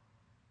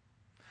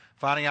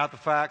 Finding out the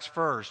facts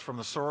first from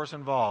the source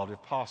involved,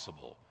 if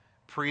possible,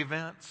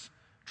 prevents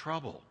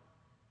trouble.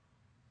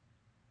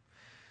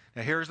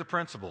 Now here's the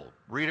principle.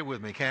 Read it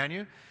with me, can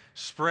you?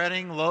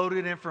 Spreading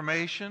loaded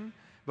information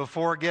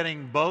before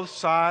getting both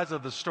sides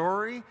of the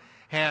story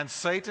hands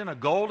Satan a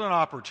golden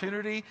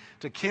opportunity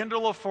to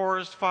kindle a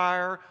forest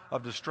fire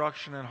of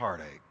destruction and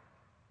heartache.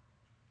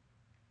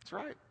 That's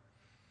right.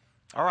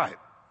 All right.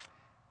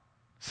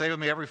 Say with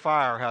me, every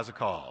fire has a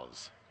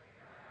cause.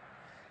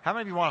 How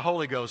many of you want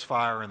Holy Ghost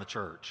fire in the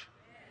church?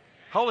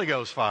 Holy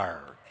Ghost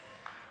fire.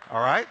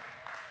 All right?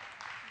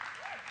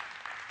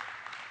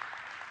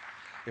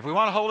 If we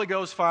want Holy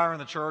Ghost fire in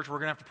the church, we're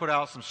going to have to put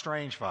out some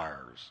strange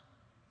fires.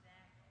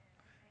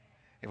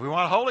 If we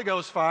want Holy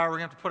Ghost fire, we're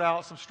going to have to put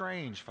out some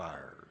strange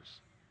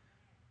fires.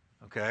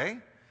 Okay?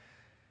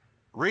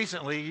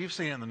 Recently, you've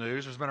seen it in the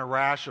news, there's been a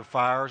rash of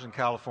fires in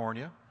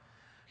California,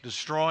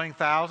 destroying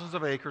thousands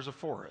of acres of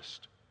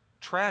forest.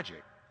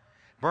 Tragic.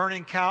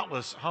 Burning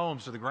countless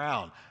homes to the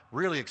ground,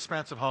 really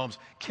expensive homes,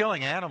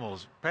 killing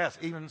animals, pests,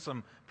 even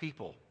some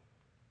people.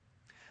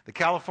 The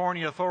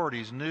California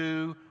authorities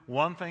knew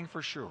one thing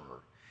for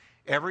sure.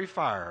 Every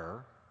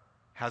fire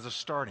has a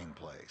starting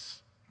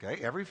place.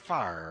 Okay? Every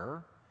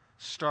fire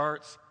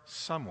starts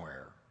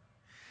somewhere.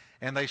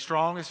 And they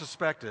strongly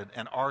suspected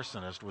an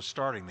arsonist was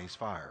starting these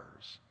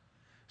fires.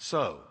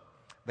 So,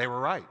 they were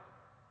right.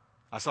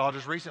 I saw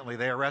just recently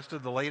they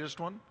arrested the latest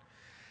one.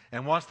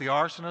 And once the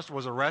arsonist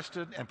was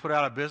arrested and put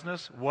out of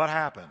business, what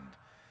happened?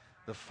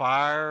 The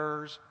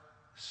fires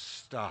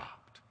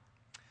stopped.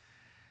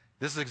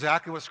 This is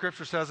exactly what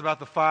Scripture says about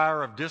the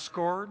fire of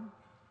discord,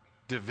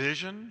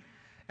 division,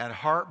 and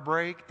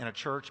heartbreak in a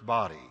church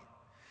body.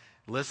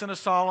 Listen to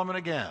Solomon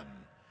again.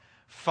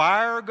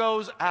 Fire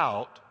goes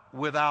out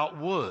without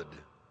wood,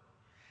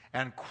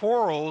 and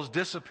quarrels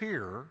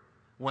disappear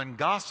when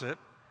gossip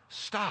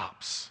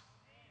stops.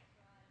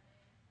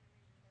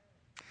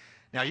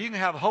 Now, you can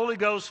have Holy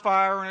Ghost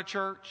fire in a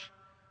church,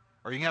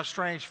 or you can have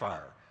strange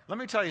fire. Let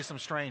me tell you some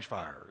strange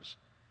fires.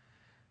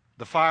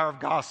 The fire of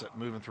gossip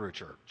moving through a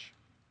church.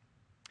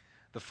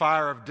 The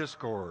fire of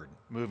discord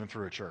moving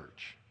through a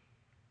church.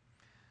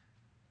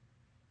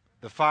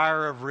 The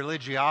fire of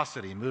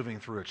religiosity moving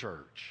through a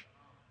church.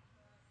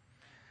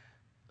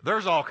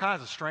 There's all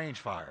kinds of strange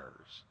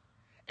fires.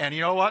 And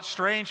you know what?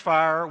 Strange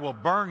fire will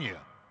burn you.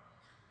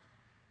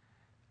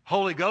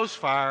 Holy Ghost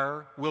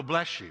fire will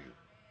bless you.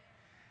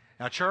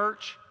 Now,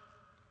 church,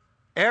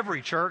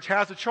 every church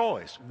has a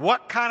choice.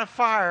 What kind of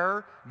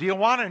fire do you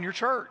want in your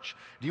church?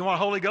 Do you want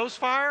Holy Ghost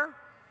fire,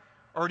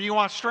 or do you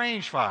want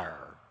strange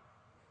fire?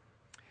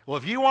 Well,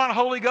 if you want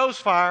Holy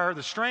Ghost fire,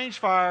 the strange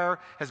fire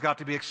has got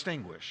to be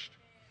extinguished.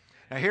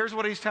 Now, here's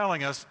what he's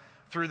telling us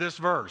through this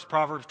verse,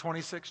 Proverbs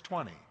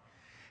 26:20.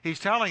 He's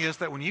telling us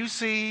that when you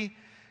see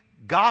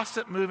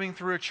gossip moving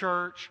through a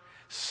church,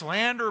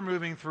 slander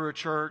moving through a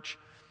church,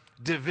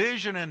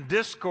 division and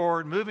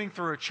discord moving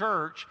through a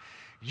church,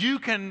 you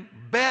can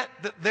bet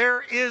that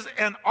there is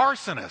an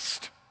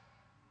arsonist.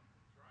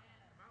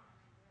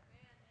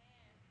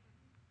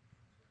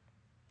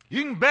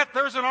 You can bet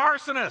there's an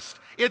arsonist.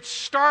 It's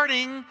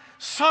starting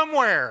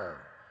somewhere.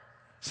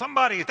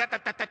 Somebody,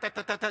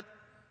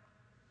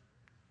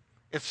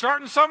 it's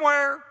starting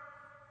somewhere,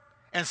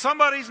 and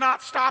somebody's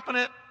not stopping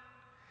it.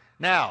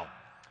 Now,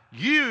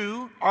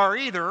 you are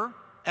either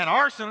an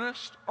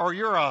arsonist or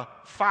you're a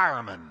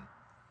fireman,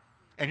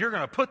 and you're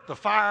going to put the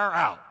fire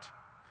out.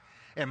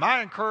 And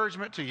my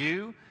encouragement to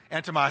you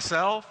and to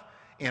myself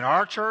in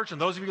our church,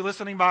 and those of you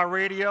listening by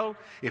radio,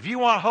 if you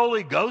want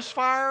Holy Ghost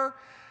fire,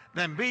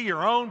 then be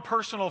your own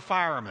personal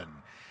fireman.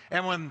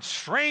 And when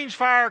strange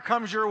fire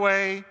comes your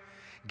way,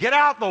 get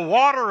out the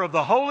water of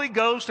the Holy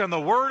Ghost and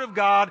the Word of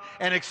God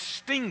and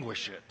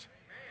extinguish it.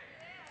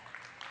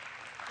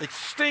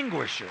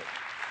 Extinguish it.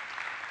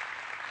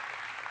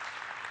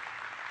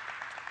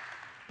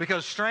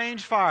 Because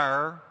strange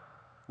fire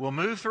will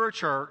move through a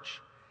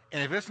church,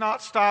 and if it's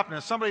not stopped and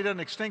if somebody doesn't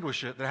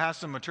extinguish it that has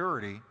some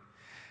maturity,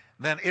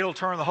 then it'll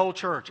turn the whole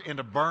church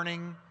into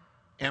burning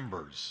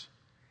embers.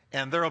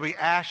 And there will be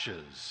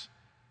ashes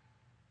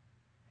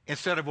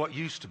instead of what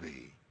used to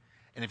be.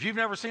 And if you've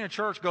never seen a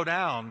church go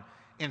down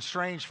in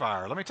strange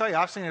fire, let me tell you,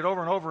 I've seen it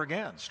over and over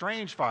again.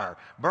 Strange fire.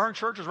 Burn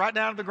churches right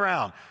down to the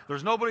ground.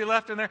 There's nobody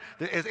left in there.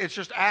 It's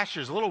just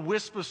ashes, a little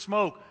wisp of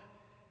smoke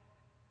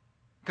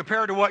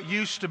compared to what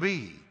used to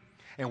be.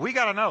 And we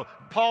got to know,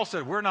 Paul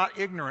said we're not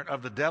ignorant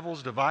of the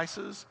devil's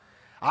devices.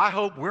 I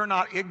hope we're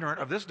not ignorant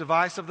of this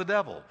device of the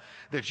devil.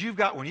 That you've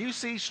got, when you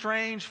see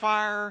strange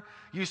fire,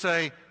 you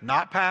say,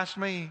 not past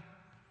me,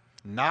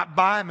 not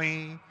by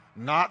me,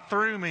 not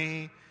through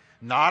me,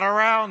 not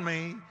around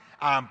me.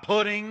 I'm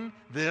putting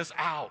this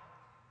out.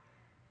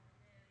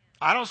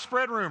 I don't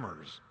spread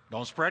rumors.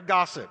 Don't spread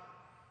gossip.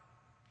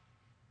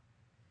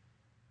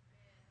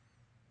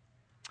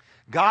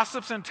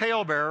 Gossips and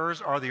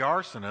talebearers are the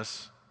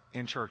arsonists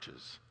in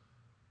churches.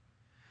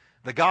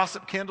 The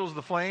gossip kindles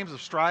the flames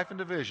of strife and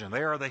division.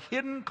 They are the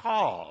hidden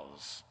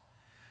cause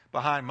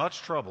behind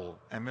much trouble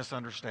and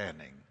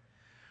misunderstanding.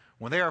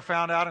 When they are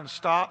found out and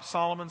stopped,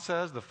 Solomon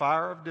says, the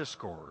fire of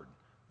discord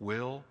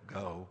will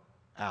go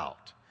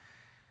out.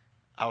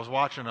 I was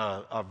watching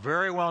a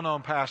very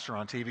well-known pastor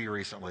on TV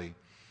recently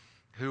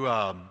who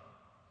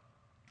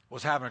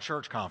was having a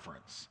church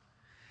conference.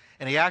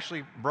 And he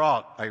actually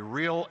brought a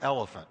real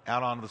elephant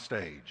out onto the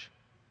stage.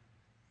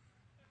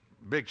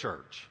 Big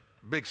church,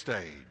 big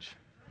stage.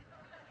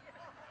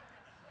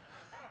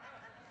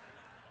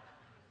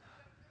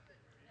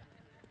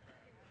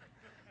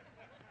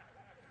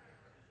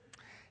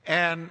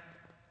 And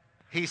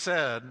he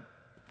said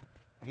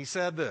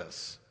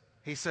this.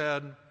 He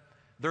said,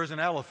 there's an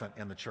elephant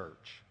in the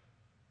church.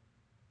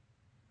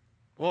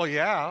 Well,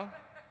 yeah.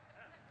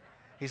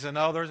 He said,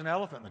 no, there's an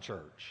elephant in the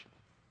church.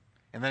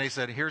 And then he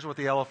said, here's what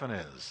the elephant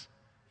is.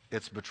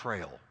 It's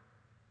betrayal.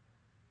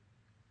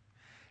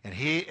 And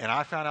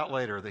I found out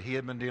later that he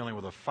had been dealing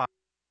with a fire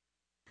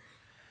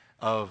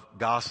of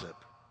gossip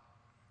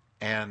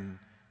and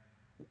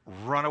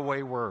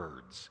runaway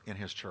words in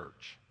his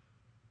church.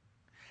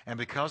 And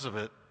because of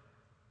it,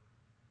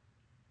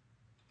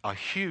 a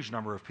huge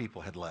number of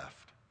people had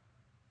left.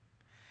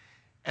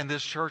 And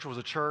this church was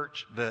a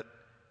church that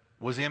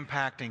was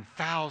impacting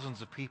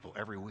thousands of people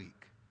every week.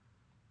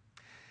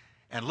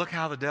 And look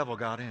how the devil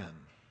got in.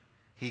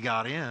 He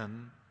got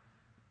in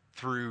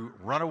through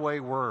runaway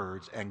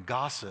words and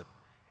gossip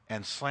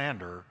and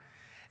slander.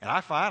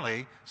 And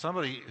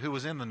somebody who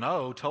was in the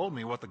know told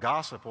me what the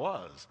gossip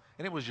was.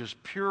 And it was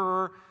just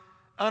pure,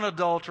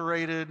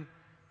 unadulterated,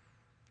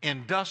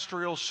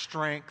 industrial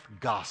strength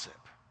gossip.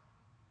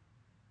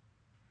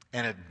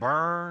 And it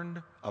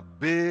burned a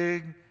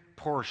big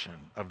portion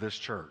of this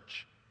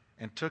church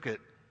and took it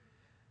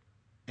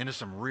into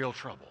some real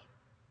trouble.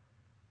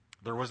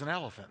 There was an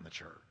elephant in the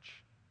church.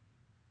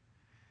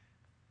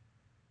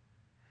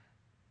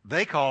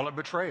 They call it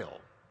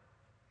betrayal.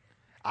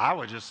 I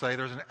would just say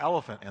there's an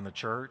elephant in the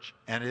church,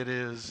 and it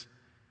is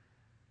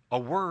a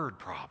word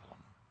problem.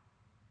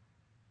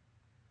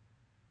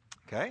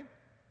 Okay?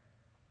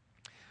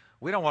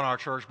 We don't want our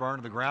church burned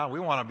to the ground. We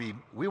want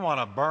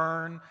to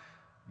burn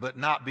but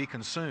not be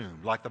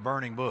consumed, like the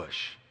burning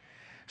bush.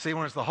 See,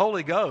 when it's the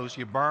Holy Ghost,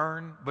 you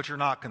burn, but you're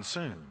not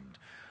consumed.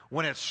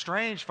 When it's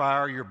strange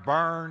fire, you're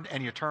burned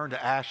and you turn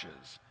to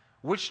ashes.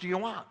 Which do you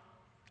want?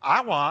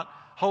 I want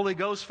Holy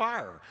Ghost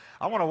fire.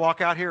 I want to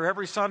walk out here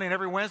every Sunday and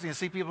every Wednesday and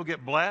see people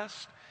get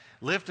blessed,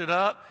 lifted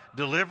up,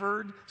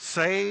 delivered,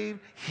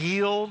 saved,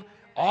 healed,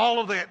 all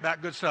of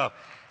that good stuff.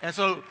 And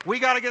so we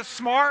got to get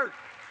smart.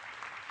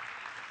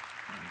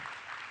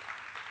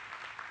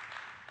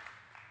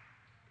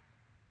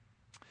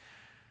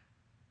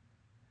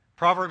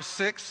 Proverbs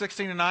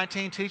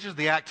 6:16-19 teaches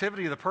the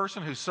activity of the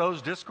person who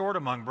sows discord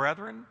among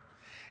brethren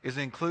is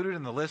included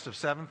in the list of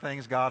 7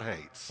 things God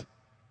hates.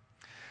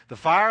 The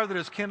fire that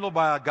is kindled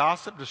by a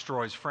gossip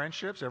destroys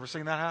friendships. Ever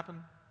seen that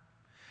happen?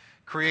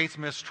 Creates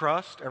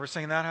mistrust. Ever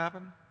seen that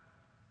happen?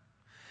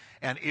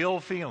 And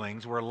ill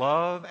feelings where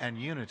love and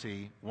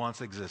unity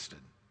once existed.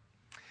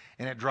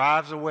 And it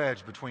drives a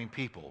wedge between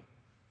people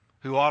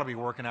who ought to be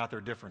working out their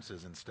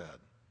differences instead.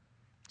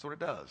 That's what it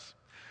does.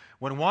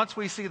 When once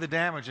we see the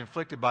damage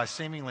inflicted by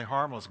seemingly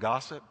harmless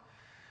gossip,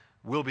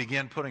 we'll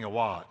begin putting a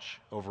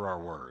watch over our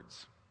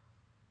words.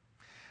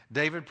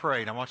 David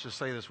prayed, I want you to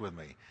say this with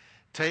me,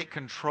 take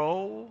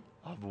control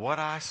of what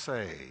I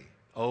say,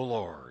 O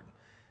Lord,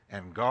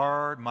 and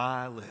guard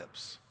my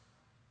lips.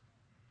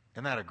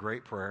 Isn't that a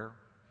great prayer?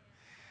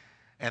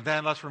 And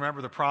then let's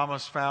remember the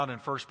promise found in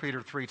 1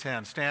 Peter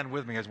 3:10. Stand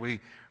with me as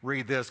we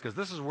read this, because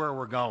this is where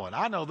we're going.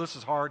 I know this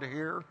is hard to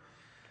hear,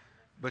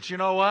 but you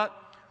know what?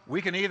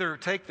 We can either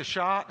take the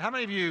shot. How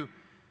many of you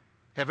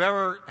have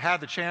ever had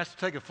the chance to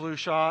take a flu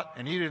shot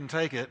and you didn't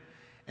take it,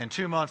 and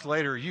 2 months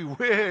later you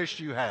wished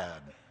you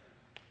had?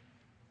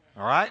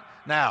 All right?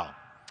 Now,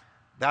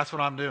 that's what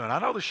I'm doing. I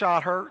know the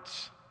shot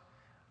hurts,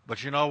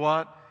 but you know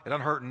what? It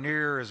doesn't hurt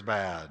near as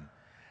bad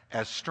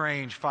as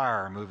strange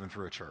fire moving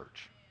through a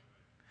church.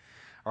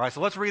 All right,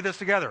 so let's read this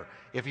together.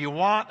 If you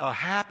want a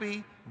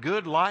happy,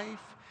 good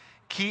life,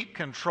 keep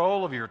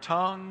control of your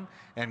tongue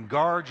and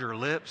guard your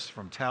lips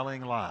from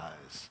telling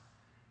lies.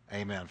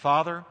 Amen.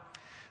 Father,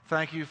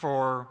 thank you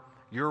for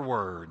your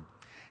word.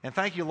 And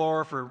thank you,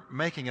 Lord, for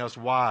making us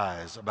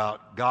wise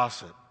about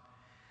gossip.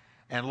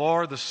 And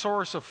Lord, the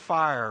source of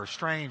fire,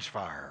 strange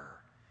fire.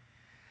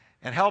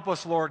 And help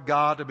us, Lord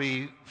God, to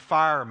be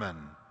firemen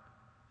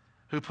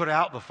who put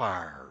out the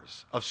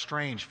fires of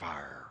strange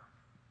fire.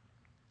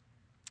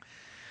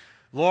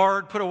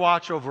 Lord, put a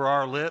watch over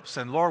our lips.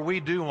 And Lord,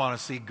 we do want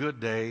to see good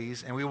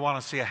days and we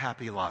want to see a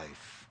happy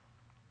life.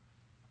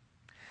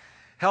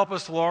 Help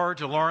us, Lord,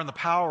 to learn the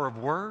power of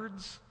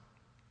words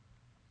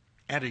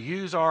and to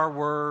use our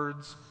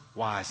words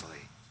wisely.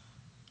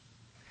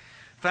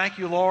 Thank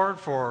you, Lord,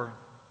 for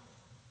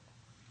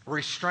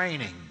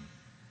restraining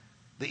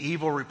the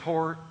evil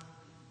report,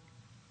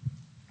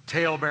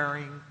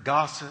 tale-bearing,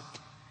 gossip,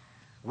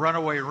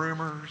 runaway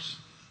rumors.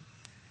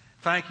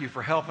 Thank you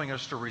for helping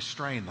us to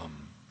restrain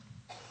them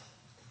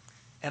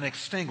and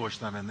extinguish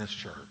them in this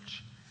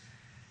church.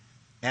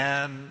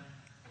 And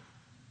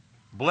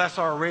bless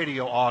our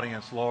radio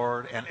audience,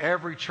 Lord, and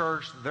every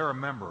church they're a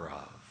member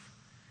of.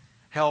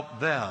 Help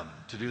them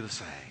to do the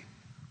same.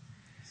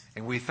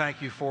 And we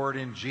thank you for it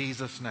in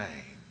Jesus' name.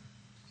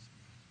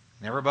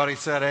 And everybody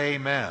said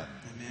amen.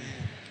 Amen.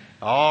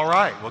 All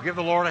right. We'll give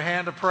the Lord a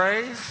hand of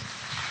praise.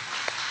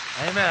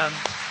 Amen.